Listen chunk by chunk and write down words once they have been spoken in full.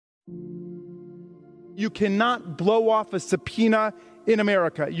You cannot blow off a subpoena in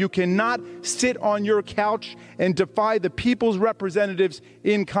America. You cannot sit on your couch and defy the people's representatives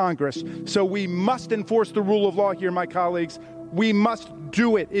in Congress. So we must enforce the rule of law here, my colleagues. We must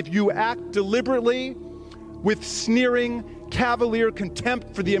do it. If you act deliberately with sneering, cavalier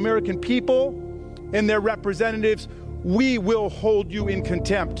contempt for the American people and their representatives, we will hold you in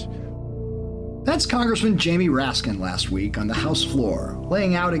contempt. That's Congressman Jamie Raskin last week on the House floor,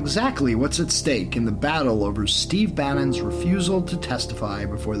 laying out exactly what's at stake in the battle over Steve Bannon's refusal to testify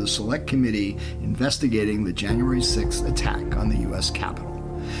before the Select Committee investigating the January 6th attack on the U.S. Capitol.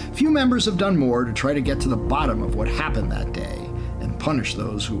 Few members have done more to try to get to the bottom of what happened that day and punish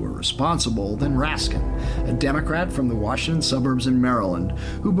those who were responsible than Raskin, a Democrat from the Washington suburbs in Maryland,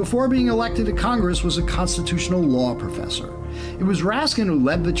 who before being elected to Congress was a constitutional law professor. It was Raskin who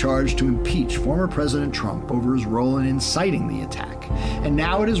led the charge to impeach former President Trump over his role in inciting the attack. And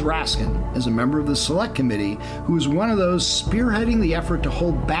now it is Raskin, as a member of the Select Committee, who is one of those spearheading the effort to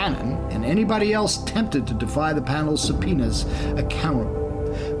hold Bannon and anybody else tempted to defy the panel's subpoenas accountable.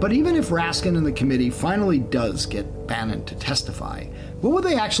 But even if Raskin and the committee finally does get Bannon to testify, what will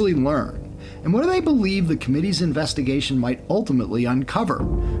they actually learn? And what do they believe the committee's investigation might ultimately uncover?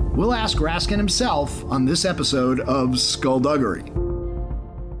 We'll ask Raskin himself on this episode of Skullduggery.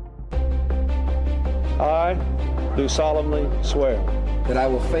 I do solemnly swear that I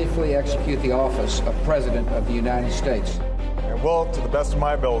will faithfully execute the office of President of the United States and will, to the best of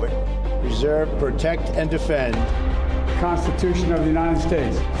my ability, preserve, protect, and defend the Constitution of the United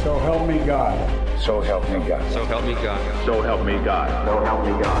States. So help me God. So help me God. So help me God. So help me God. So help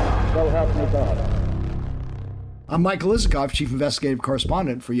me God. So help me God. I'm Michael Isikoff, Chief Investigative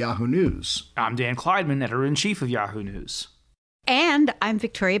Correspondent for Yahoo News. I'm Dan Kleidman, Editor-in-Chief of Yahoo News. And I'm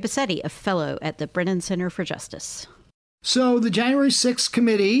Victoria Bassetti, a fellow at the Brennan Center for Justice. So the January 6th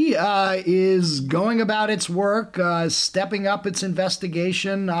committee is going about its work, stepping up its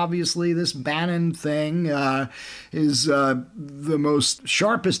investigation. Obviously, this Bannon thing is the most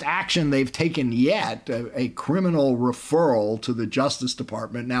sharpest action they've taken yet, a criminal referral to the Justice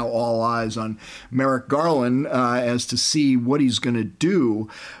Department. Now all eyes on Merrick Garland as to see what he's going to do.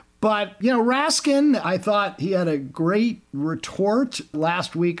 But, you know, Raskin, I thought he had a great retort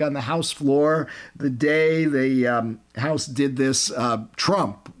last week on the House floor. The day the House did this,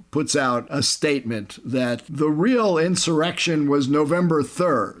 Trump puts out a statement that the real insurrection was November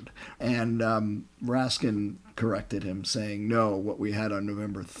 3rd. And Raskin corrected him, saying, no, what we had on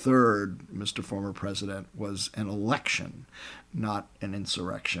November 3rd, Mr. Former President, was an election, not an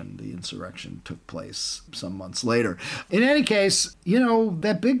insurrection. The insurrection took place some months later. In any case, you know,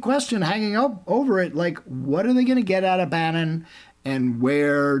 that big question hanging up over it, like, what are they going to get out of Bannon, and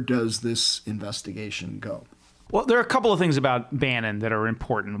where does this investigation go? Well, there are a couple of things about Bannon that are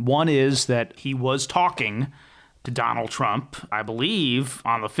important. One is that he was talking to Donald Trump, I believe,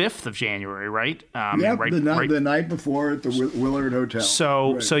 on the 5th of January, right? The night before at the Willard Hotel.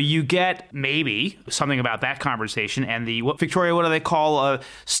 So you get maybe something about that conversation and Victoria, what do they call a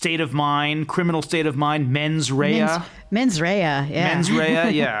state of mind, criminal state of mind, mens rea? Mens rea, yeah. Mens rea,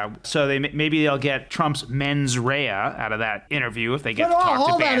 yeah. So maybe they'll get Trump's mens rea out of that interview if they get to talk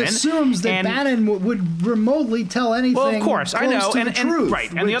to Bannon. All that assumes that Bannon would remotely tell anything. Well, of course, I know, and truth,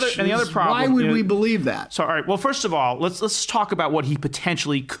 right. And the other problem. Why would we believe that? So, all right. Well, first of all, let's talk about what he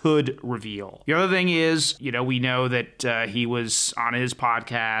potentially could reveal. The other thing is, you know, we know that he was on his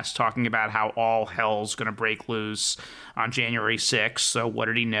podcast talking about how all hell's going to break loose on January 6th. So what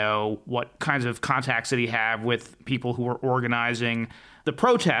did he know? What kinds of contacts did he have with people who were organizing the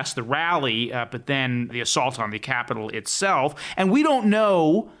protest, the rally, but then the assault on the Capitol itself? And we don't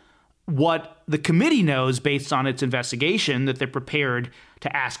know what the committee knows based on its investigation that they're prepared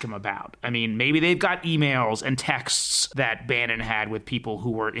to ask him about. I mean, maybe they've got emails and texts that Bannon had with people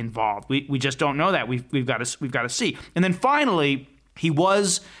who were involved. We just don't know that. We've got to see. And then finally, he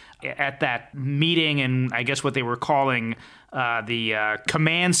was at that meeting, and I guess what they were calling the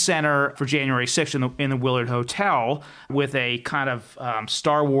command center for January 6th in the Willard Hotel, with a kind of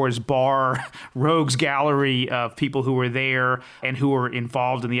Star Wars bar rogues gallery of people who were there and who were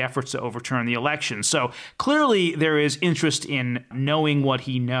involved in the efforts to overturn the election. So clearly there is interest in knowing what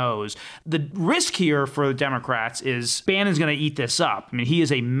he knows. The risk here for the Democrats is Bannon's going to eat this up. I mean, he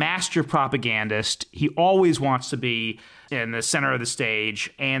is a master propagandist. He always wants to be in the center of the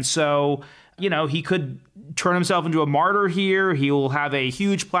stage. And so, you know, he could turn himself into a martyr here. He will have a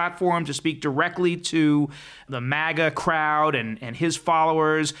huge platform to speak directly to the MAGA crowd and his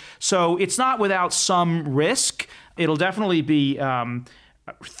followers. So it's not without some risk. It'll definitely be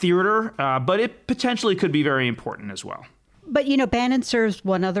theater, but it potentially could be very important as well. But, Bannon serves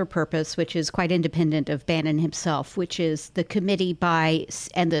one other purpose, which is quite independent of Bannon himself, which is the committee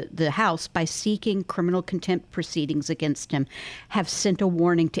and the House, by seeking criminal contempt proceedings against him, have sent a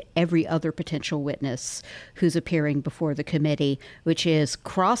warning to every other potential witness who's appearing before the committee, which is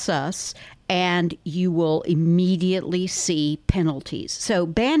cross us and you will immediately see penalties. So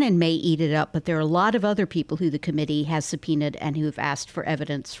Bannon may eat it up, but there are a lot of other people who the committee has subpoenaed and who have asked for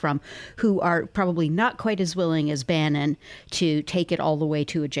evidence from, who are probably not quite as willing as Bannon to take it all the way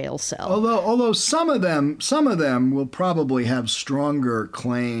to a jail cell. Although some of them will probably have stronger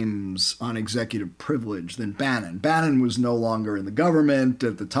claims on executive privilege than Bannon. Bannon was no longer in the government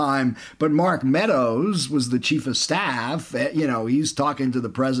at the time, but Mark Meadows was the chief of staff. He's talking to the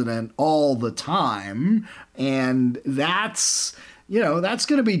president all the time, and that's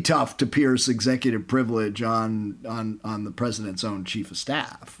going to be tough to pierce executive privilege on the president's own chief of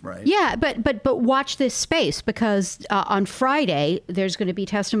staff, right? Yeah, but watch this space, because on Friday there's going to be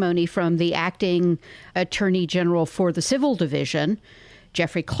testimony from the acting attorney general for the civil division,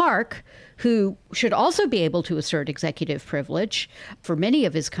 Jeffrey Clark, who should also be able to assert executive privilege for many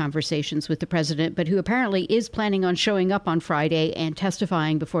of his conversations with the president, but who apparently is planning on showing up on Friday and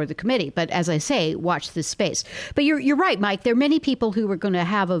testifying before the committee. But as I say, watch this space. But you're right, Mike. There are many people who are going to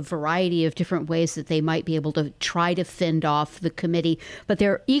have a variety of different ways that they might be able to try to fend off the committee. But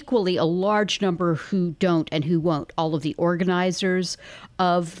there are equally a large number who don't and who won't. All of the organizers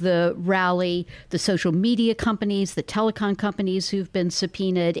of the rally, the social media companies, the telecom companies who've been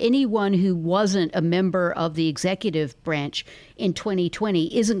subpoenaed, anyone who wasn't a member of the executive branch in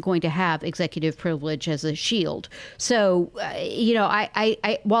 2020 isn't going to have executive privilege as a shield. So,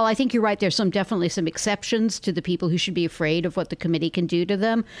 while I think you're right, there's definitely some exceptions to the people who should be afraid of what the committee can do to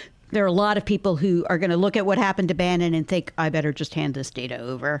them. There are a lot of people who are going to look at what happened to Bannon and think, I better just hand this data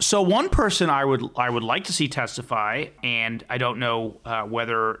over. So one person I would like to see testify, and I don't know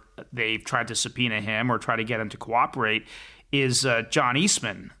whether they've tried to subpoena him or try to get him to cooperate, is John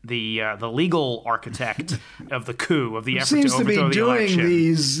Eastman, the legal architect of the coup, of the effort to overthrow the election.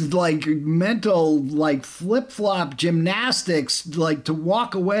 Seems to be doing these mental flip-flop gymnastics, to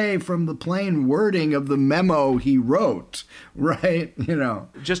walk away from the plain wording of the memo he wrote, right?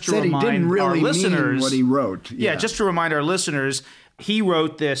 Just to said remind he didn't really our listeners mean what he wrote. Yeah, just to remind our listeners, he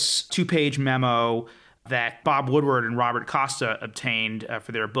wrote this 2-page memo that Bob Woodward and Robert Costa obtained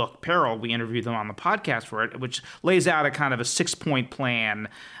for their book Peril. We interviewed them on the podcast for it, which lays out a kind of a 6-point plan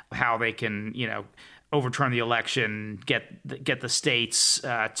of how they can, overturn the election, get the states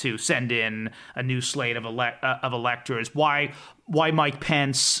to send in a new slate of electors. Why Mike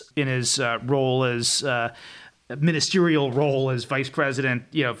Pence, in his role as ministerial role as vice president,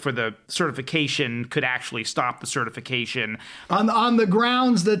 for the certification, could actually stop the certification on the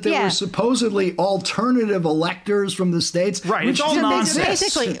grounds that there were supposedly alternative electors from the states. Right, it's all nonsense.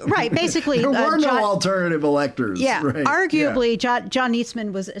 Basically, there were no alternative electors. Yeah, right. Arguably, John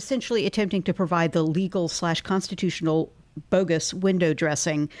Eastman was essentially attempting to provide the legal/constitutional bogus window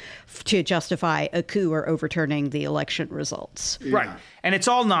dressing to justify a coup or overturning the election results. Yeah. Right. And it's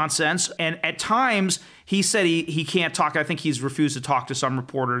all nonsense. And at times he said he can't talk. I think he's refused to talk to some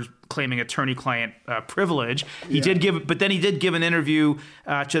reporters claiming attorney-client privilege. He did give an interview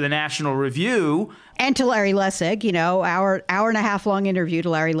to the National Review. And to Larry Lessig, hour and a half long interview to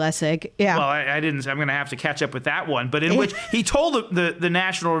Larry Lessig. Yeah. Well, I didn't. I'm going to have to catch up with that one. But in which he told the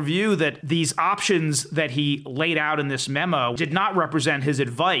National Review that these options that he laid out in this memo did not represent his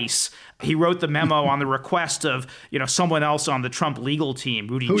advice. He wrote the memo on the request of someone else on the Trump legal team,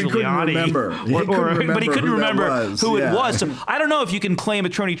 Rudy Giuliani, but he couldn't remember who it was. So I don't know if you can claim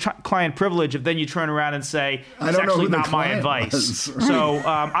attorney-client privilege if then you turn around and say it's actually not my advice. So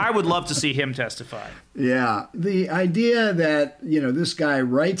I would love to see him testify. Yeah, the idea that this guy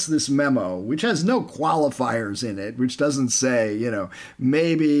writes this memo, which has no qualifiers in it, which doesn't say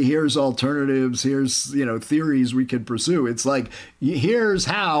maybe here's alternatives, here's theories we could pursue. It's like, here's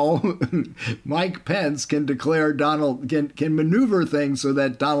how Mike Pence can declare can maneuver things so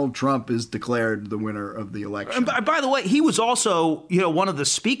that Donald Trump is declared the winner of the election. And by the way, he was also one of the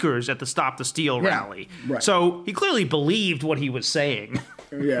speakers at the Stop the Steal rally, right. So he clearly believed what he was saying.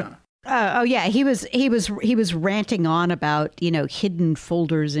 Yeah. He was ranting on about hidden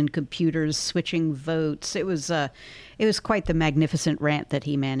folders in computers switching votes. It was quite the magnificent rant that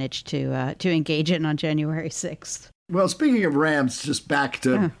he managed to engage in on January 6th. Well, speaking of rants, just back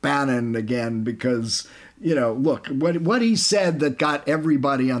to Bannon again, because look, what he said that got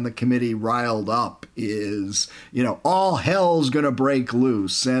everybody on the committee riled up is, all hell's going to break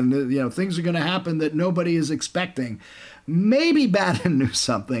loose and, things are going to happen that nobody is expecting. maybe Bannon knew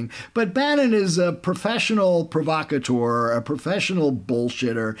something, but Bannon is a professional provocateur, a professional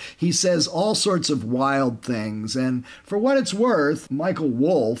bullshitter. He says all sorts of wild things. And for what it's worth, Michael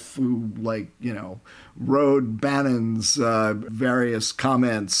Wolff, who, rode Bannon's various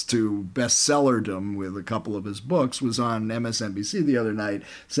comments to bestsellerdom with a couple of his books, was on MSNBC the other night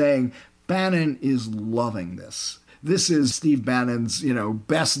saying Bannon is loving this. This is Steve Bannon's,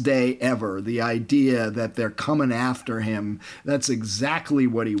 best day ever. The idea that they're coming after him, that's exactly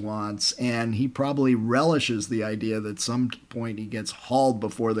what he wants. And he probably relishes the idea that some point he gets hauled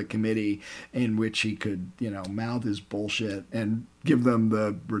before the committee in which he could, mouth his bullshit and give them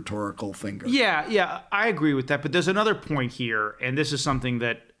the rhetorical finger. Yeah, I agree with that. But there's another point here, and this is something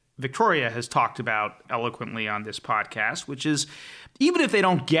that Victoria has talked about eloquently on this podcast, which is even if they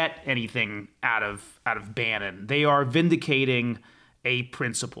don't get anything out of Bannon, they are vindicating a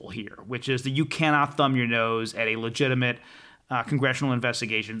principle here, which is that you cannot thumb your nose at a legitimate congressional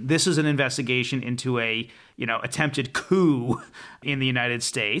investigation. This is an investigation into a attempted coup in the United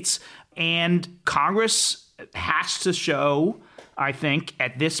States, and Congress has to show, I think,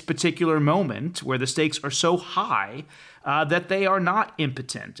 at this particular moment where the stakes are so high that they are not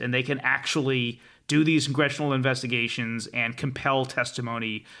impotent and they can actually do these congressional investigations and compel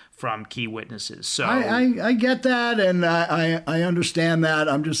testimony from key witnesses. So I get that, and I understand that.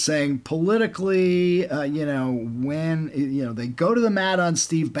 I'm just saying politically, when they go to the mat on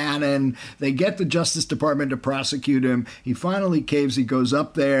Steve Bannon, they get the Justice Department to prosecute him. He finally caves. He goes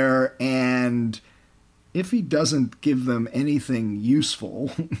up there, and if he doesn't give them anything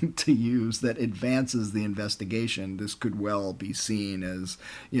useful to use that advances the investigation, this could well be seen as,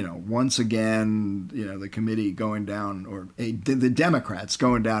 once again, the committee going down, or the Democrats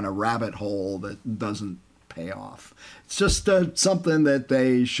going down a rabbit hole that doesn't pay off. It's just something that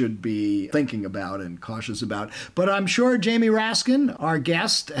they should be thinking about and cautious about. But I'm sure Jamie Raskin, our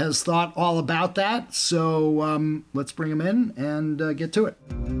guest, has thought all about that. So let's bring him in and get to it.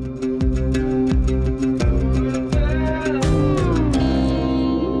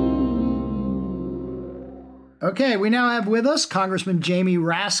 Okay, we now have with us Congressman Jamie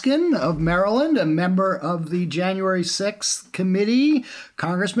Raskin of Maryland, a member of the January 6th committee.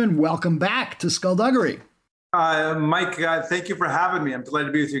 Congressman, welcome back to Skullduggery. Mike, thank you for having me. I'm delighted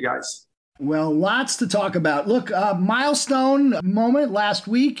to be with you guys. Well, lots to talk about. Look, milestone moment last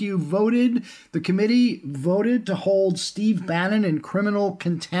week. The committee voted to hold Steve Bannon in criminal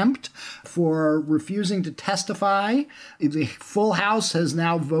contempt for refusing to testify. The full House has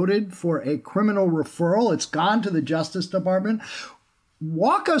now voted for a criminal referral. It's gone to the Justice Department.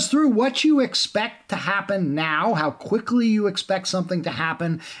 Walk us through what you expect to happen now, how quickly you expect something to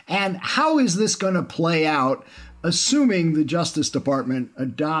happen, and how is this going to play out, assuming the Justice Department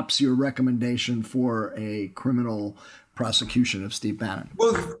adopts your recommendation for a criminal prosecution of Steve Bannon?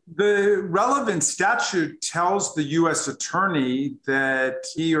 Well, the relevant statute tells the U.S. attorney that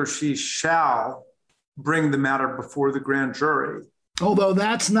he or she shall bring the matter before the grand jury. Although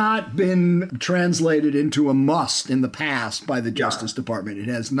that's not been translated into a must in the past by the Justice Department. It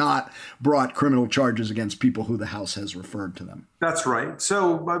has not brought criminal charges against people who the House has referred to them. That's right.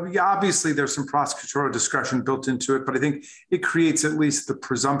 So obviously there's some prosecutorial discretion built into it, but I think it creates at least the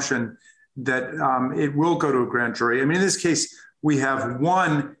presumption that it will go to a grand jury. I mean, in this case, we have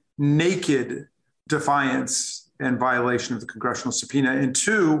one naked defiance and violation of the congressional subpoena, and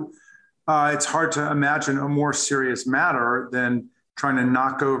two, it's hard to imagine a more serious matter than trying to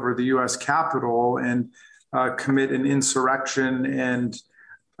knock over the U.S. Capitol and commit an insurrection and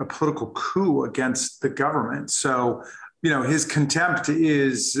a political coup against the government. So, his contempt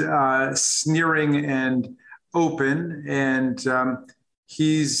is sneering and open, and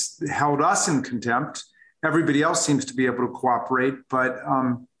he's held us in contempt. Everybody else seems to be able to cooperate, but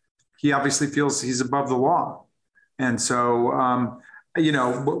he obviously feels he's above the law. And so,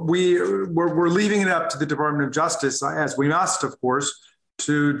 we're leaving it up to the Department of Justice, as we must, of course,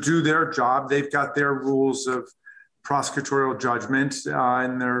 to do their job. They've got their rules of prosecutorial judgment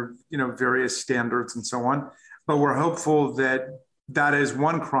and their, various standards and so on. But we're hopeful that that is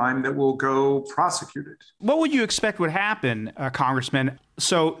one crime that will go prosecuted. What would you expect would happen, Congressman?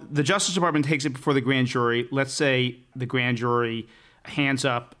 So the Justice Department takes it before the grand jury. Let's say the grand jury hands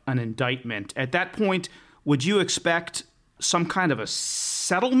up an indictment. At that point, would you expect some kind of a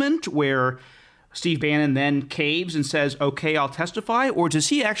settlement where Steve Bannon then caves and says, okay, I'll testify? Or does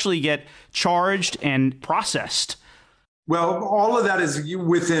he actually get charged and processed? Well, all of that is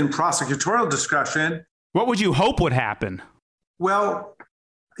within prosecutorial discretion. What would you hope would happen? Well,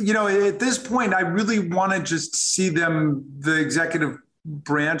 at this point, I really want to just see the executive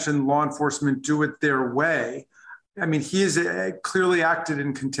branch and law enforcement do it their way. I mean, he has clearly acted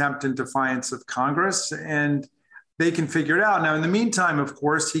in contempt and defiance of Congress, and they can figure it out. Now, in the meantime, of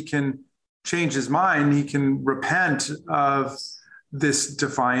course, he can change his mind. He can repent of this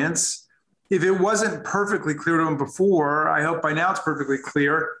defiance. If it wasn't perfectly clear to him before, I hope by now it's perfectly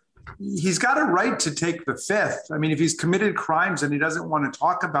clear. He's got a right to take the fifth. I mean, if he's committed crimes and he doesn't want to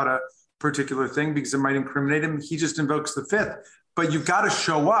talk about a particular thing because it might incriminate him, he just invokes the fifth. But you've got to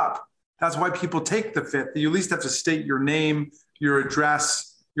show up. That's why people take the fifth. You at least have to state your name, your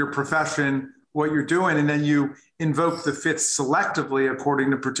address, your profession, what you're doing, and then you invoke the fifth selectively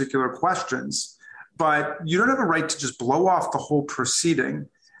according to particular questions. But you don't have a right to just blow off the whole proceeding.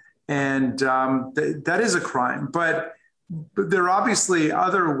 And that is a crime. But there are obviously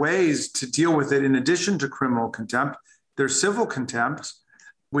other ways to deal with it in addition to criminal contempt. There's civil contempt,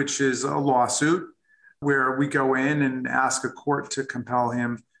 which is a lawsuit where we go in and ask a court to compel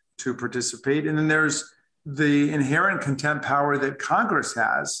him to participate. And then there's the inherent contempt power that Congress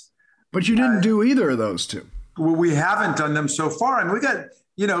has. But you didn't do either of those two. Well, we haven't done them so far. I mean, we got,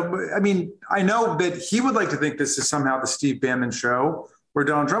 I know that he would like to think this is somehow the Steve Bannon show or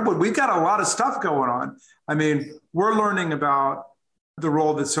Donald Trump would. We've got a lot of stuff going on. I mean, we're learning about the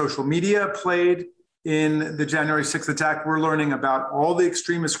role that social media played in the January 6th attack. We're learning about all the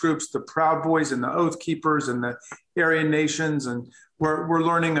extremist groups, the Proud Boys and the Oath Keepers and the Aryan Nations. And we're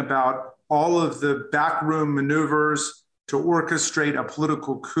learning about all of the backroom maneuvers to orchestrate a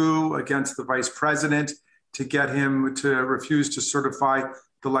political coup against the vice president to get him to refuse to certify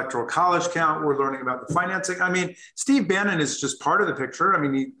the Electoral College count. We're learning about the financing. I mean, Steve Bannon is just part of the picture. I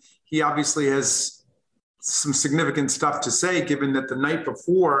mean, he obviously has some significant stuff to say, given that the night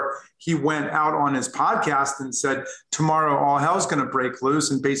before he went out on his podcast and said, tomorrow all hell's going to break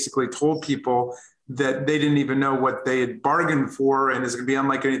loose, and basically told people that they didn't even know what they had bargained for and is going to be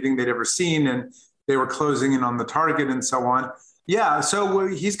unlike anything they'd ever seen. And they were closing in on the target and so on. Yeah. So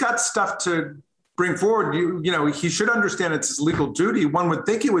he's got stuff to bring forward. He should understand it's his legal duty. One would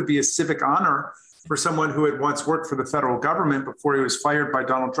think it would be a civic honor for someone who had once worked for the federal government before he was fired by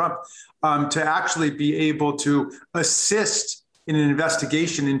Donald Trump, to actually be able to assist in an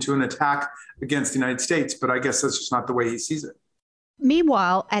investigation into an attack against the United States. But I guess that's just not the way he sees it.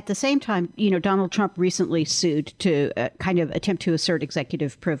 Meanwhile, at the same time, Donald Trump recently sued to kind of attempt to assert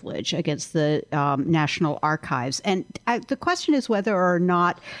executive privilege against the National Archives. And the question is whether or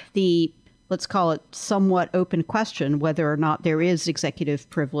not let's call it somewhat open question, whether or not there is executive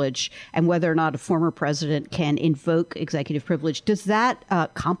privilege and whether or not a former president can invoke executive privilege. Does that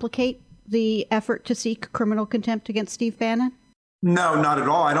complicate the effort to seek criminal contempt against Steve Bannon? No, not at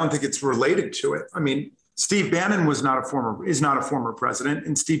all. I don't think it's related to it. I mean, Steve Bannon is not a former president,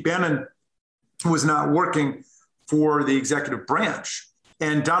 and Steve Bannon was not working for the executive branch.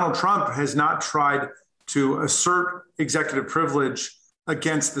 And Donald Trump has not tried to assert executive privilege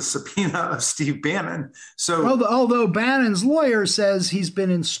against the subpoena of Steve Bannon. So, although Bannon's lawyer says he's been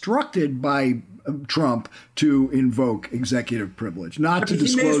instructed by Trump to invoke executive privilege, not to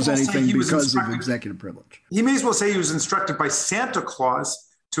disclose anything because of executive privilege. He may as well say he was instructed by Santa Claus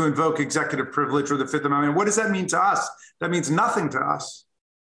to invoke executive privilege or the Fifth Amendment. What does that mean to us? That means nothing to us.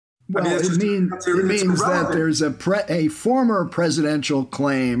 Well, it means that there's a former presidential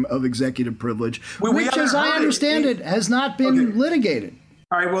claim of executive privilege, which, as I understand it, has not been litigated.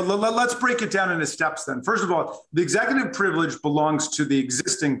 All right, well, let's break it down into steps then. First of all, the executive privilege belongs to the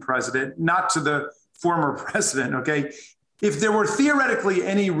existing president, not to the former president, okay? If there were theoretically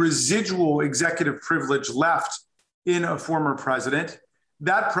any residual executive privilege left in a former president,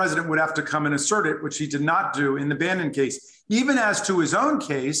 that president would have to come and assert it, which he did not do in the Bannon case. Even as to his own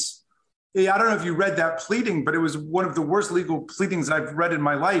case, I don't know if you read that pleading, but it was one of the worst legal pleadings I've read in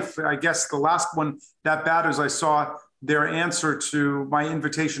my life. I guess the last one that bad as I saw their answer to my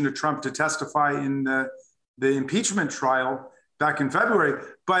invitation to Trump to testify in the impeachment trial back in February.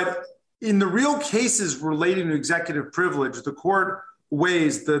 But in the real cases relating to executive privilege, the court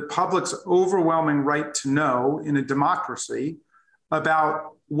weighs the public's overwhelming right to know in a democracy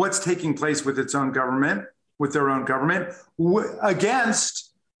about what's taking place with its own government, with their own government, against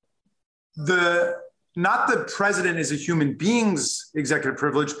not the president as a human being's executive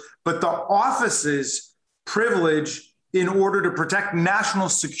privilege, but the office's privilege in order to protect national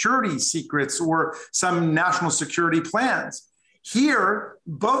security secrets or some national security plans. Here,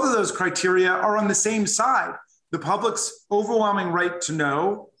 both of those criteria are on the same side. The public's overwhelming right to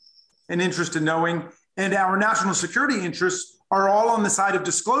know and interest in knowing, and our national security interests are all on the side of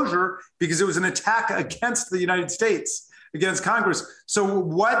disclosure because it was an attack against the United States, against Congress. So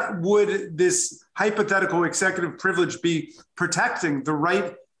what would this hypothetical executive privilege be protecting? The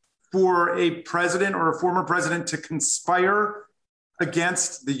right for a president or a former president to conspire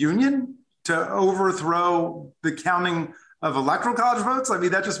against the union, to overthrow the counting of electoral college votes? I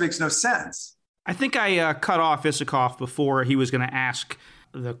mean, that just makes no sense. I think I cut off Isikoff before he was going to ask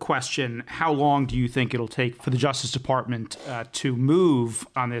the question, how long do you think it'll take for the Justice Department to move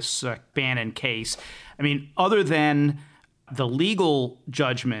on this Bannon case? I mean, other than the legal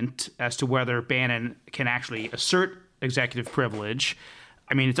judgment as to whether Bannon can actually assert executive privilege,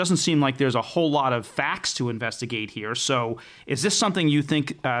 I mean, it doesn't seem like there's a whole lot of facts to investigate here. So is this something you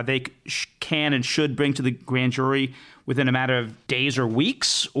think they can and should bring to the grand jury within a matter of days or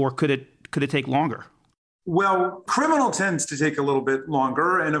weeks, or could it take longer? Well, criminal tends to take a little bit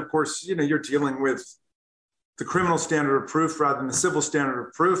longer. And of course, you're dealing with the criminal standard of proof rather than the civil standard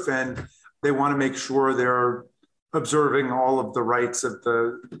of proof. And they want to make sure they're observing all of the rights of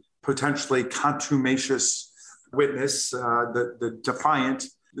the potentially contumacious witness, the defiant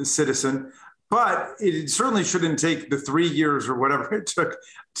citizen. But it certainly shouldn't take the 3 years or whatever it took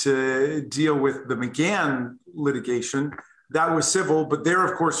to deal with the McGahn litigation. That was civil. But there,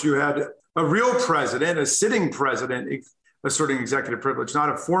 of course, you had a real president, a sitting president asserting executive privilege, not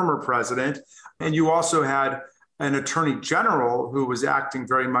a former president. And you also had an attorney general who was acting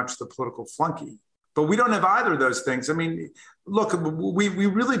very much the political flunky. But we don't have either of those things. I mean, look, we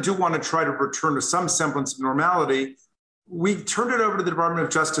really do want to try to return to some semblance of normality. We turned it over to the Department of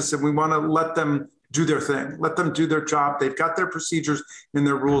Justice, and we want to let them do their thing, let them do their job. They've got their procedures and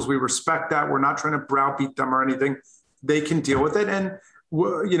their rules. We respect that. We're not trying to browbeat them or anything. They can deal with it. And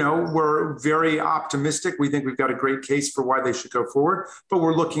we're very optimistic. We think we've got a great case for why they should go forward, but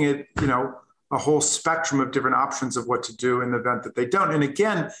we're looking at, a whole spectrum of different options of what to do in the event that they don't. And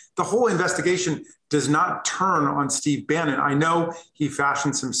again, the whole investigation does not turn on Steve Bannon. I know he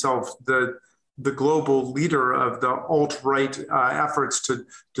fashions himself the global leader of the alt-right efforts to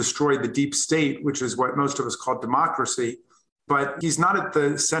destroy the deep state, which is what most of us call democracy, but he's not at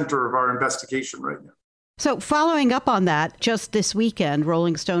the center of our investigation right now. So following up on that, just this weekend,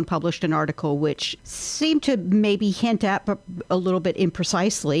 Rolling Stone published an article which seemed to maybe hint at, but a little bit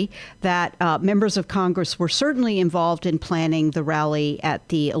imprecisely, that members of Congress were certainly involved in planning the rally at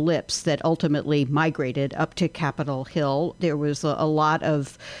the Ellipse that ultimately migrated up to Capitol Hill. There was a lot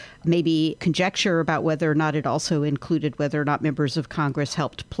of maybe conjecture about whether or not it also included whether or not members of Congress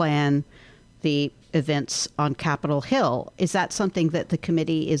helped plan the events on Capitol Hill. Is that something that the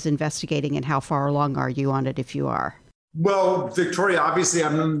committee is investigating, and how far along are you on it if you are? Well, Victoria, obviously, I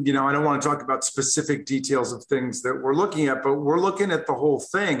don't want to talk about specific details of things that we're looking at, but we're looking at the whole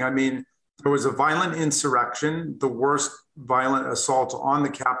thing. I mean, there was a violent insurrection, the worst violent assault on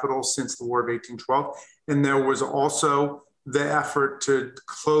the Capitol since the War of 1812. And there was also the effort to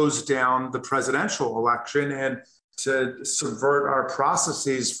close down the presidential election and to subvert our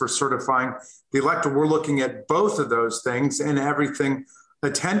processes for certifying the elector. We're looking at both of those things and everything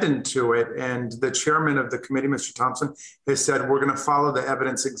attendant to it. And the chairman of the committee, Mr. Thompson, has said, we're going to follow the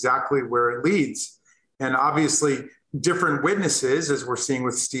evidence exactly where it leads. And obviously, different witnesses, as we're seeing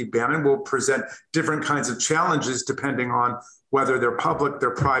with Steve Bannon, will present different kinds of challenges depending on whether they're public,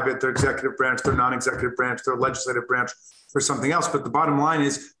 they're private, they're executive branch, they're non-executive branch, they're legislative branch, or something else. But the bottom line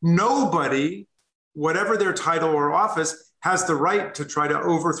is nobody, whatever their title or office, has the right to try to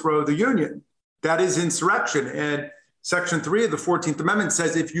overthrow the union. That is insurrection. And Section 3 of the 14th Amendment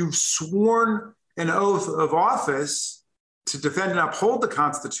says if you've sworn an oath of office to defend and uphold the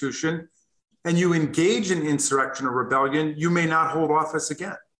Constitution and you engage in insurrection or rebellion, you may not hold office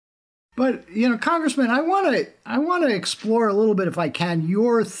again. But, Congressman, I want to explore a little bit, if I can,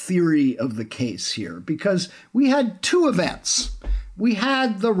 your theory of the case here, because we had two events. We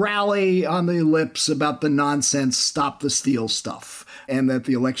had the rally on the Ellipse about the nonsense, stop the steal stuff, and that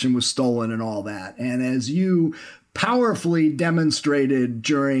the election was stolen and all that. And as you powerfully demonstrated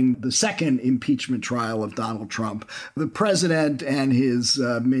during the second impeachment trial of Donald Trump, the president and his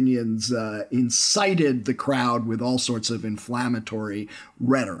minions incited the crowd with all sorts of inflammatory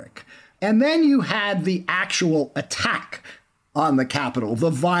rhetoric. And then you had the actual attack on the Capitol, the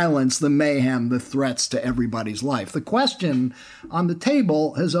violence, the mayhem, the threats to everybody's life. The question on the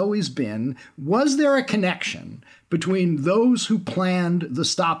table has always been, was there a connection between those who planned the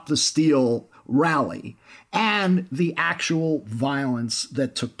Stop the Steal rally and the actual violence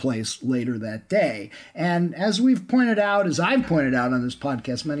that took place later that day. And as I've pointed out on this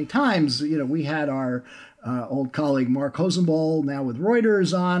podcast many times, we had our old colleague Mark Hosenball, now with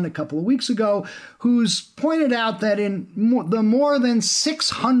Reuters, on a couple of weeks ago, who's pointed out that in the more than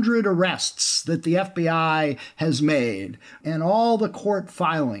 600 arrests that the FBI has made and all the court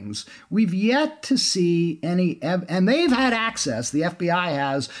filings, we've yet to see any, and they've had access, the FBI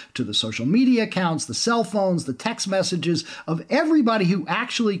has, to the social media accounts, the cell phones, the text messages of everybody who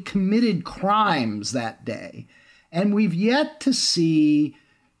actually committed crimes that day. And we've yet to see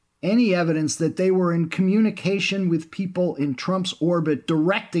any evidence that they were in communication with people in Trump's orbit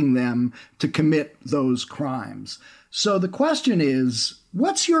directing them to commit those crimes. So the question is,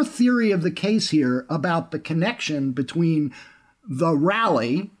 what's your theory of the case here about the connection between the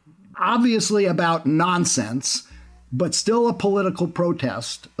rally, obviously about nonsense, but still a political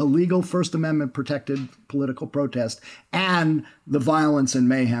protest, a legal First Amendment protected political protest, and the violence and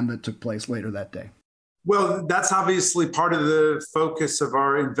mayhem that took place later that day? Well, that's obviously part of the focus of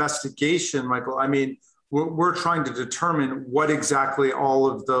our investigation, Michael. I mean, we're trying to determine what exactly all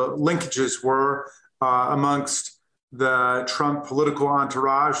of the linkages were amongst the Trump political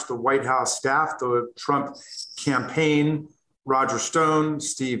entourage, the White House staff, the Trump campaign, Roger Stone,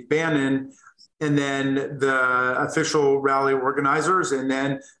 Steve Bannon, and then the official rally organizers, and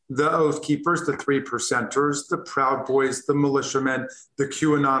then the Oath Keepers, the 3%ers, the Proud Boys, the militiamen, the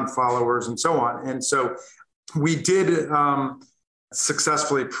QAnon followers, and so on. And so we did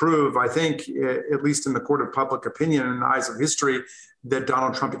successfully prove, I think, at least in the court of public opinion and in the eyes of history, that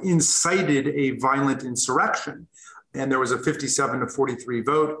Donald Trump incited a violent insurrection. And there was a 57-43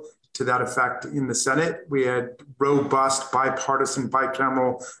 vote to that effect in the Senate. We had robust bipartisan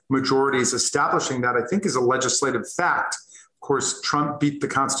bicameral majorities establishing that, I think, is a legislative fact. Of course, Trump beat the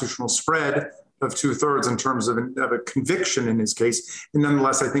constitutional spread of 2/3 in terms of a conviction in his case. And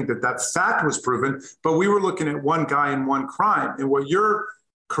nonetheless, I think that fact was proven. But we were looking at one guy and one crime. And what you're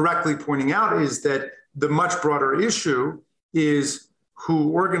correctly pointing out is that the much broader issue is who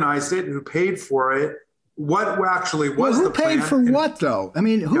organized it, who paid for it, what actually was the plan. Who paid for what, though? I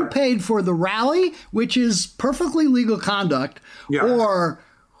mean, who paid for the rally, which is perfectly legal conduct, or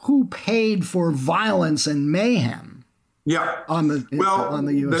who paid for violence and mayhem? On the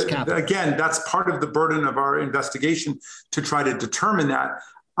U.S. Capitol. Again, that's part of the burden of our investigation to try to determine that.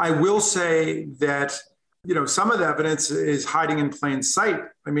 I will say that, some of the evidence is hiding in plain sight.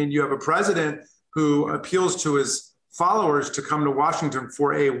 I mean, you have a president who appeals to his followers to come to Washington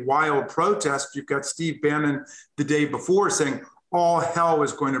for a wild protest. You've got Steve Bannon the day before saying all hell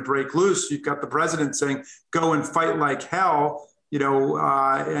is going to break loose. You've got the president saying go and fight like hell.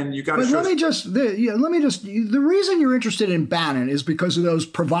 And you got to. Let me just. The reason you're interested in Bannon is because of those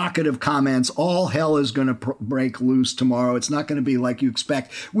provocative comments. All hell is going to break loose tomorrow. It's not going to be like you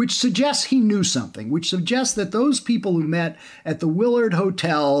expect, which suggests he knew something. Which suggests that those people who met at the Willard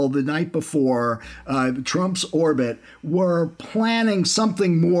Hotel the night before Trump's orbit were planning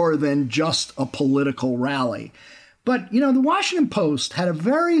something more than just a political rally. But, the Washington Post had a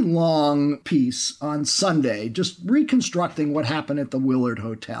very long piece on Sunday just reconstructing what happened at the Willard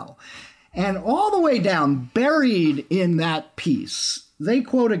Hotel. And all the way down, buried in that piece, they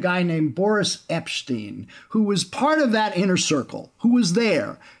quote a guy named Boris Epshteyn, who was part of that inner circle, who was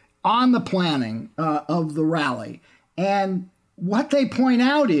there on the planning of the rally. And what they point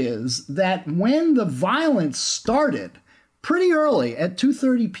out is that when the violence started, pretty early at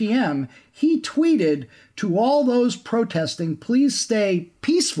 2:30 p.m., he tweeted to all those protesting, please stay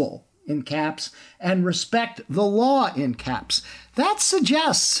peaceful, in caps, and respect the law, in caps. That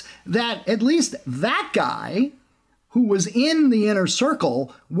suggests that at least that guy, who was in the inner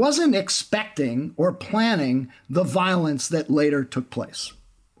circle, wasn't expecting or planning the violence that later took place,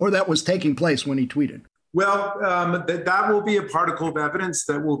 or that was taking place when he tweeted. Well, that will be a particle of evidence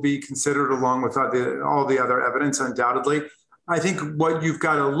that will be considered along with all the other evidence, undoubtedly. I think what you've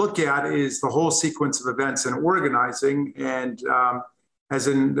got to look at is the whole sequence of events and organizing. And as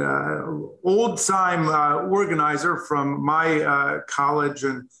an old-time organizer from my college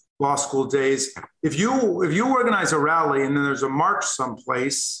and law school days, if you organize a rally and then there's a march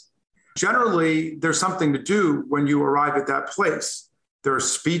someplace, generally there's something to do when you arrive at that place. There are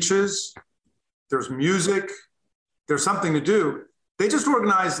speeches, there's music, there's something to do. They just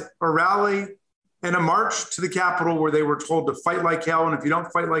organized a rally and a march to the Capitol where they were told to fight like hell. And if you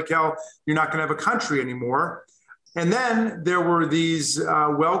don't fight like hell, you're not going to have a country anymore. And then there were these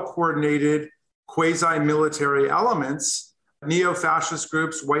well-coordinated quasi-military elements, neo-fascist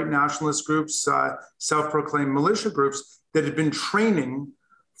groups, white nationalist groups, self-proclaimed militia groups that had been training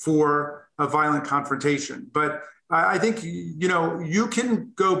for a violent confrontation. But I think, you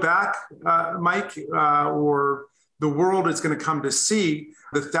can go back, Mike, or the world is going to come to see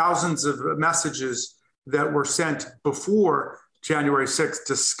the thousands of messages that were sent before January 6th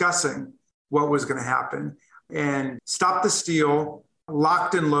discussing what was going to happen. And Stop the Steal,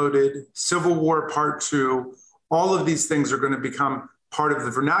 Locked and Loaded, Civil War Part 2, all of these things are going to become part of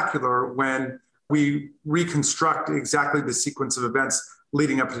the vernacular when we reconstruct exactly the sequence of events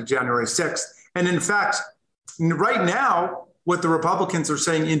leading up to January 6th. And in fact, right now, what the Republicans are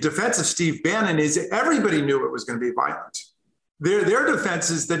saying in defense of Steve Bannon is everybody knew it was going to be violent. Their defense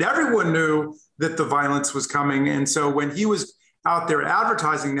is that everyone knew that the violence was coming. And so when he was out there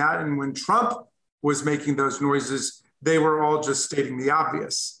advertising that, and when Trump was making those noises, they were all just stating the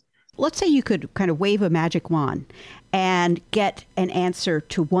obvious. Let's say you could kind of wave a magic wand and get an answer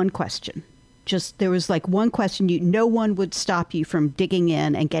to one question. Just there was like one question, no one would stop you from digging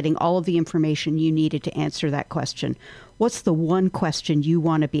in and getting all of the information you needed to answer that question. What's the one question you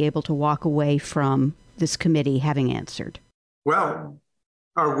want to be able to walk away from this committee having answered? Well,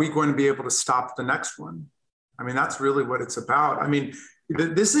 are we going to be able to stop the next one? I mean, that's really what it's about. I mean,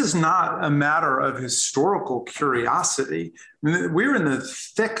 this is not a matter of historical curiosity. I mean, we're in the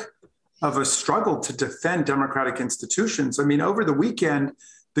thick of a struggle to defend democratic institutions. I mean, over the weekend,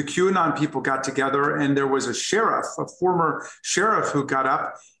 the QAnon people got together and there was a sheriff, a former sheriff, who got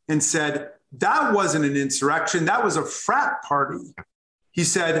up and said, that wasn't an insurrection, that was a frat party. He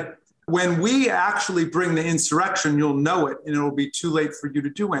said, when we actually bring the insurrection, you'll know it and it'll be too late for you to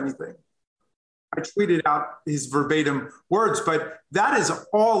do anything. I tweeted out his verbatim words, but that is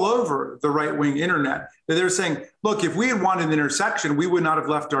all over the right-wing internet. They're saying, look, if we had wanted an intersection, we would not have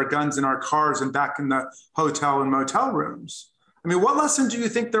left our guns in our cars and back in the hotel and motel rooms. I mean, what lesson do you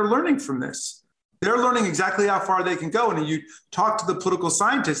think they're learning from this? They're learning exactly how far they can go. And you talk to the political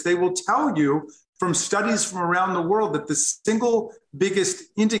scientists, they will tell you from studies from around the world that the single biggest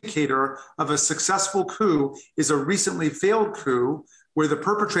indicator of a successful coup is a recently failed coup where the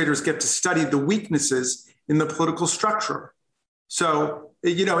perpetrators get to study the weaknesses in the political structure. So,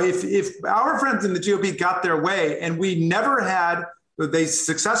 if our friends in the GOP got their way and we never had, they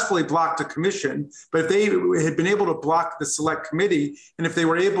successfully blocked a commission, but if they had been able to block the select committee, and if they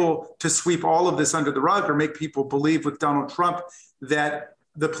were able to sweep all of this under the rug or make people believe with Donald Trump that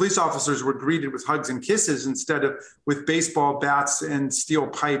the police officers were greeted with hugs and kisses instead of with baseball bats and steel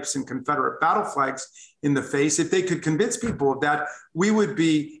pipes and Confederate battle flags in the face, if they could convince people of that, we would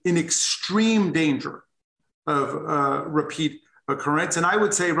be in extreme danger of repeat occurrence. And I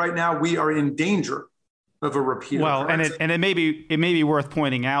would say right now we are in danger of a repeat occurrence. Well, and it may be worth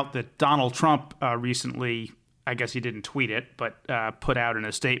pointing out that Donald Trump recently, I guess he didn't tweet it, but put out in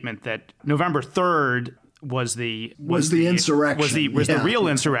a statement that November 3rd was the insurrection. Was the real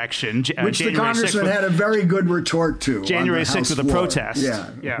insurrection, which January the congressman 6th had a very good retort to. January 6th with a protest.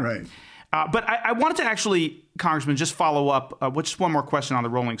 Yeah, right. But I wanted to actually, Congressman, just follow up with just one more question on the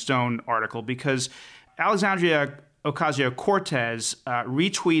Rolling Stone article, because Alexandria Ocasio-Cortez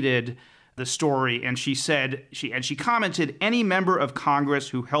retweeted the story, and she said she commented, any member of Congress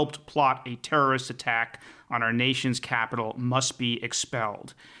who helped plot a terrorist attack on our nation's capital must be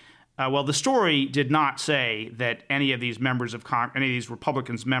expelled. Well, the story did not say that any of these members of any of these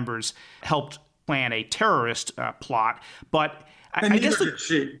Republicans members helped plan a terrorist plot, but I guess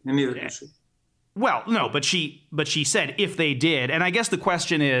neither did she. Well, no, but she said if they did, and I guess the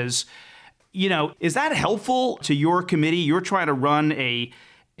question is, is that helpful to your committee? You're trying to run a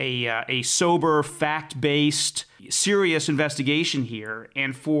sober, fact-based, serious investigation here,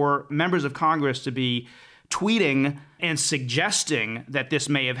 and for members of Congress to be tweeting and suggesting that this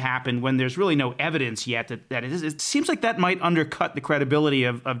may have happened when there's really no evidence yet that it is. It seems like that might undercut the credibility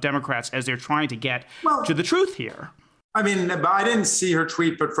of Democrats as they're trying to get to the truth here. I mean, I didn't see her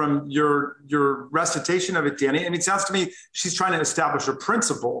tweet, but from your recitation of it, Danny, I mean, it sounds to me she's trying to establish a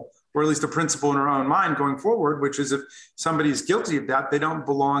principle, or at least a principle in her own mind going forward, which is if somebody's guilty of that, they don't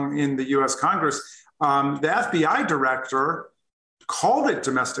belong in the U.S. Congress. The FBI director called it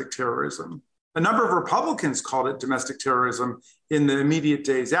domestic terrorism. A number of Republicans called it domestic terrorism in the immediate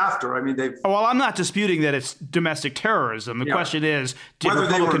days after. I mean, well, I'm not disputing that it's domestic terrorism. The question is, did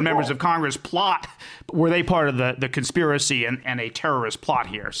Republican members of Congress plot? Were they part of the conspiracy and a terrorist plot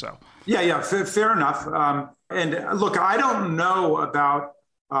here? So fair enough. And look, I don't know about.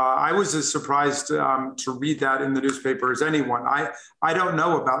 I was as surprised to read that in the newspaper as anyone. I don't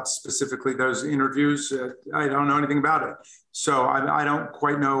know about specifically those interviews. I don't know anything about it. So I don't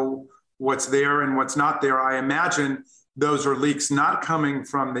quite know what's there and what's not there. I imagine those are leaks not coming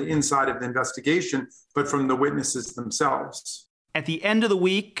from the inside of the investigation, but from the witnesses themselves. At the end of the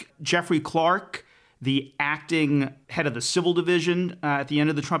week, Jeffrey Clark, the acting head of the Civil Division at the end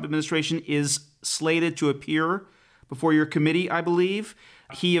of the Trump administration, is slated to appear before your committee, I believe.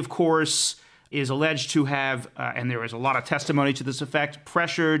 He, of course, is alleged to have, and there is a lot of testimony to this effect,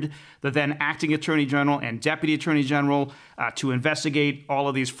 pressured the then acting attorney general and deputy attorney general to investigate all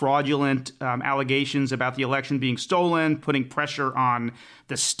of these fraudulent allegations about the election being stolen, putting pressure on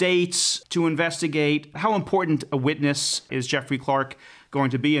the states to investigate. How important a witness is Jeffrey Clark going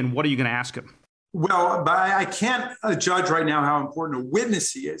to be, and what are you going to ask him? Well, but I can't judge right now how important a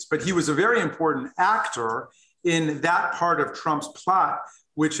witness he is, but he was a very important actor in that part of Trump's plot,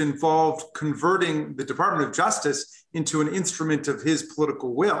 which involved converting the Department of Justice into an instrument of his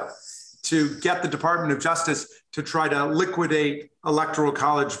political will, to get the Department of Justice to try to liquidate electoral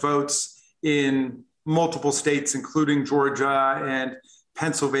college votes in multiple states, including Georgia and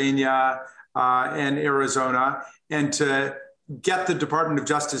Pennsylvania and Arizona, and to get the Department of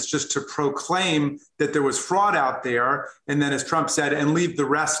Justice just to proclaim that there was fraud out there. And then, as Trump said, and leave the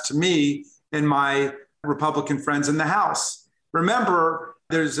rest to me and my Republican friends in the House. Remember,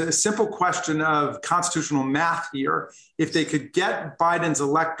 there's a simple question of constitutional math here. If they could get Biden's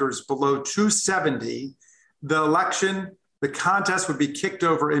electors below 270, the election, the contest would be kicked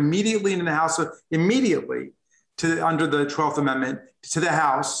over immediately in the House, immediately to under the 12th Amendment to the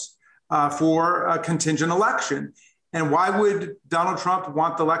House for a contingent election. And why would Donald Trump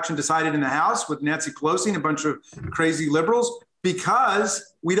want the election decided in the House with Nancy Pelosi and a bunch of crazy liberals?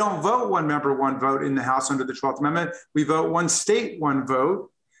 Because we don't vote one member, one vote in the House under the 12th Amendment. We vote one state, one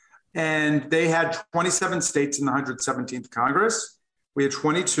vote. And they had 27 states in the 117th Congress. We had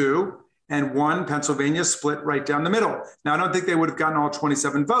 22, and one, Pennsylvania, split right down the middle. Now, I don't think they would have gotten all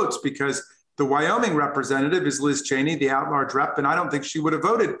 27 votes because the Wyoming representative is Liz Cheney, the at-large rep, and I don't think she would have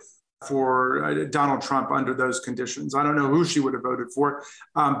voted for Donald Trump under those conditions. I don't know who she would have voted for.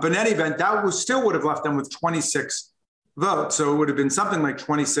 But in any event, that still would have left them with 26 vote. So it would have been something like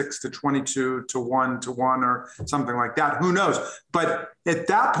 26 to 22 to 1 to 1 or something like that. Who knows? But at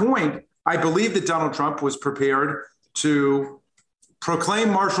that point, I believe that Donald Trump was prepared to proclaim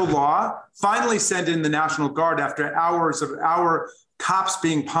martial law, finally send in the National Guard after hours of our cops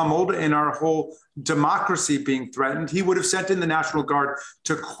being pummeled and our whole democracy being threatened. He would have sent in the National Guard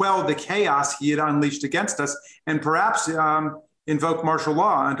to quell the chaos he had unleashed against us and perhaps invoke martial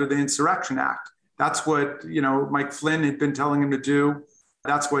law under the Insurrection Act. That's what, Mike Flynn had been telling him to do.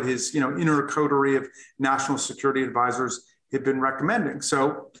 That's what his, inner coterie of national security advisors had been recommending.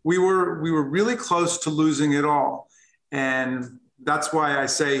 So we were really close to losing it all. And that's why I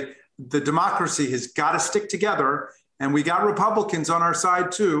say the democracy has got to stick together. And we got Republicans on our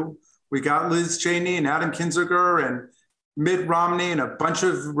side, too. We got Liz Cheney and Adam Kinzinger and Mitt Romney and a bunch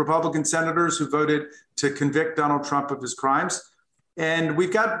of Republican senators who voted to convict Donald Trump of his crimes. And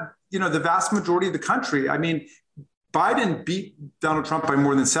we've got, the vast majority of the country. I mean, Biden beat Donald Trump by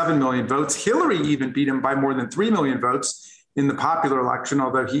more than 7 million votes. Hillary even beat him by more than 3 million votes in the popular election,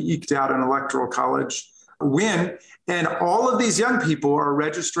 although he eked out an electoral college win. And all of these young people are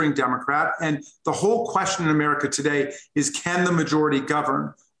registering Democrat. And the whole question in America today is, can the majority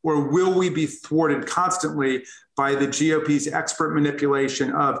govern? Or will we be thwarted constantly by the GOP's expert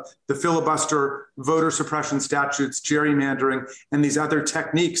manipulation of the filibuster, voter suppression statutes, gerrymandering, and these other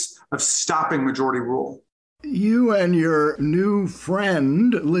techniques of stopping majority rule? You and your new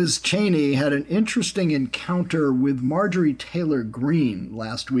friend, Liz Cheney, had an interesting encounter with Marjorie Taylor Greene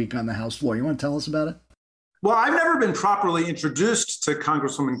last week on the House floor. You want to tell us about it? Well, I've never been properly introduced to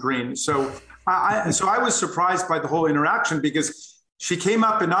Congresswoman Greene. So I was surprised by the whole interaction because she came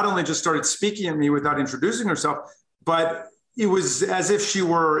up and not only just started speaking at me without introducing herself, but it was as if she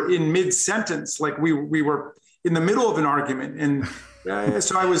were in mid-sentence, like we were in the middle of an argument. And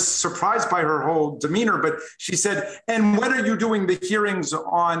so I was surprised by her whole demeanor. But she said, and when are you doing the hearings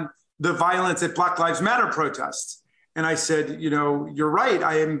on the violence at Black Lives Matter protests? And I said, you're right.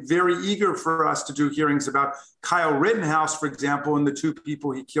 I am very eager for us to do hearings about Kyle Rittenhouse, for example, and the 2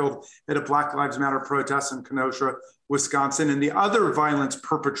 people he killed at a Black Lives Matter protest in Kenosha, Wisconsin, and the other violence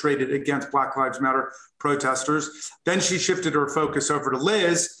perpetrated against Black Lives Matter protesters. Then she shifted her focus over to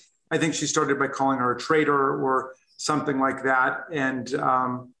Liz. I think she started by calling her a traitor or something like that. And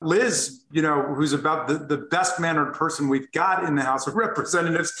Liz, who's about the best-mannered person we've got in the House of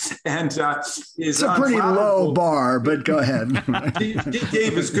Representatives, and is it's a pretty low bar, but go ahead. She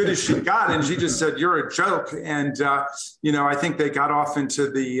gave as good as she got, and she just said, "You're a joke." And I think they got off into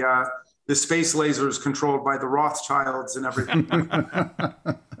the space lasers controlled by the Rothschilds and everything.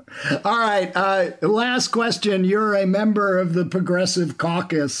 All right. Last question. You're a member of the Progressive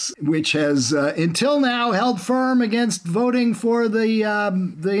Caucus, which has until now held firm against voting for the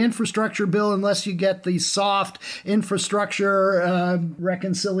infrastructure bill unless you get the soft infrastructure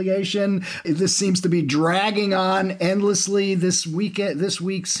reconciliation. This seems to be dragging on endlessly. This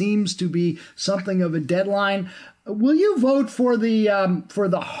week seems to be something of a deadline. Will you vote for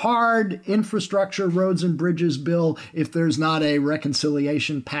the hard infrastructure, roads and bridges bill if there's not a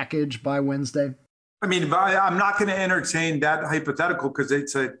reconciliation package by Wednesday? I mean, I'm not going to entertain that hypothetical because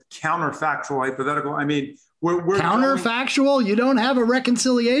it's a counterfactual hypothetical. I mean, we're counterfactual? You don't have a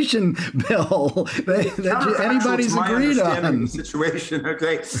reconciliation bill that anybody's agreed on. The situation,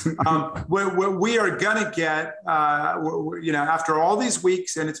 okay? We are going to get, after all these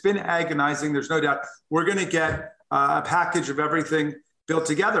weeks, and it's been agonizing, there's no doubt, we're going to get a package of everything built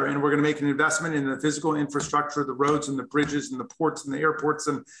together, and we're going to make an investment in the physical infrastructure, the roads and the bridges and the ports and the airports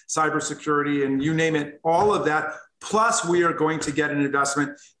and cybersecurity and you name it, all of that. Plus, we are going to get an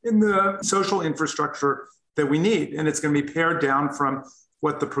investment in the social infrastructure that we need, and it's going to be pared down from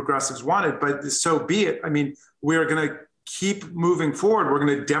what the progressives wanted, but so be it. I mean, we are going to keep moving forward. We're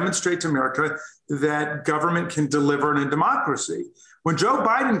going to demonstrate to America that government can deliver in a democracy. When Joe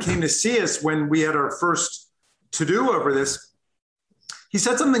Biden came to see us when we had our first to-do over this, he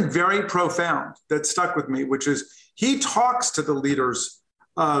said something very profound that stuck with me, which is he talks to the leaders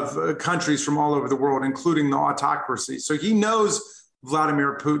of countries from all over the world, including the autocracy. So he knows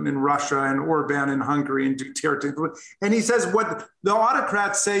Vladimir Putin in Russia and Orban in Hungary and Duterte. And he says what the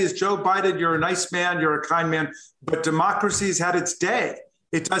autocrats say is, Joe Biden, you're a nice man, you're a kind man, but democracy's had its day.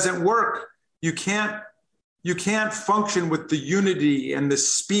 It doesn't work. You can't function with the unity and the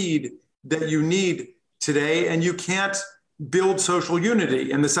speed that you need today, and you can't build social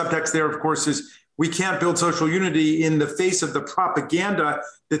unity. And the subtext there, of course, is we can't build social unity in the face of the propaganda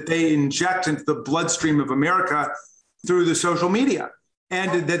that they inject into the bloodstream of America through the social media.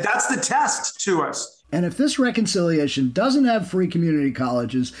 And that's the test to us. And if this reconciliation doesn't have free community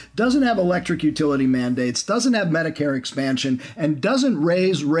colleges, doesn't have electric utility mandates, doesn't have Medicare expansion, and doesn't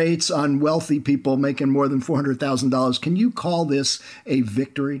raise rates on wealthy people making more than $400,000, can you call this a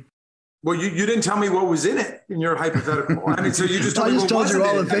victory? Well, you didn't tell me what was in it in your hypothetical. I mean, so you just told me what told you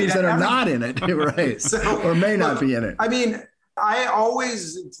all the it. things that are not in it, right? Or may not be in it. I mean, I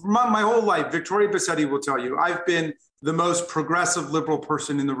always, my whole life, Victoria Bassetti will tell you, I've been the most progressive liberal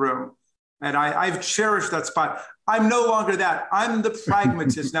person in the room. And I've cherished that spot. I'm no longer that. I'm the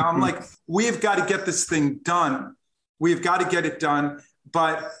pragmatist now. I'm like, we've got to get this thing done. We've got to get it done.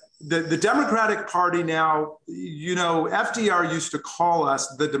 But the Democratic Party now, FDR used to call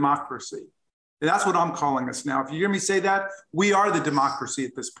us the democracy. And that's what I'm calling us now. If you hear me say that, we are the democracy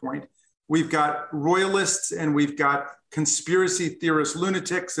at this point. We've got royalists and we've got conspiracy theorist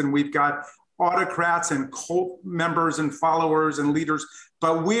lunatics and we've got autocrats and cult members and followers and leaders,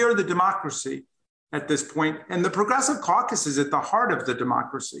 but we are the democracy at this point. And the Progressive Caucus is at the heart of the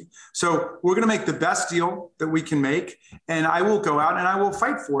democracy. So we're going to make the best deal that we can make. And I will go out and I will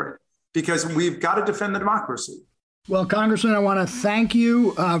fight for it because we've got to defend the democracy. Well, Congressman, I want to thank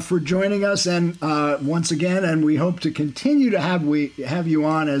you for joining us and once again, and we hope to continue to have you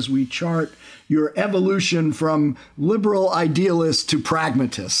on as we chart your evolution from liberal idealist to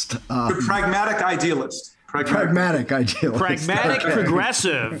pragmatist. To pragmatic idealist. Pragmatic idealist. Pragmatic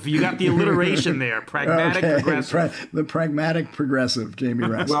progressive. You got the alliteration there. Pragmatic progressive. The pragmatic progressive, Jamie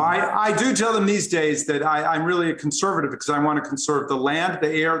Raskin. Well, I do tell them these days that I'm really a conservative because I want to conserve the land, the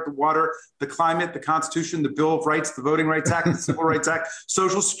air, the water, the climate, the Constitution, the Bill of Rights, the Voting Rights Act, the Civil Rights Act,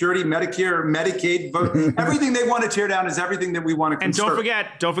 Social Security, Medicare, Medicaid, vote. Everything they want to tear down is everything that we want to conserve. And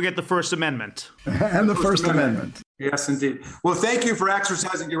don't forget the First Amendment. And the First Amendment. Yes, indeed. Well, thank you for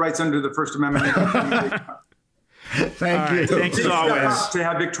exercising your rights under the First Amendment. Thank you. Thanks as always. To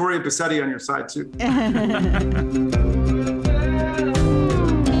have Victoria Bassetti on your side, too.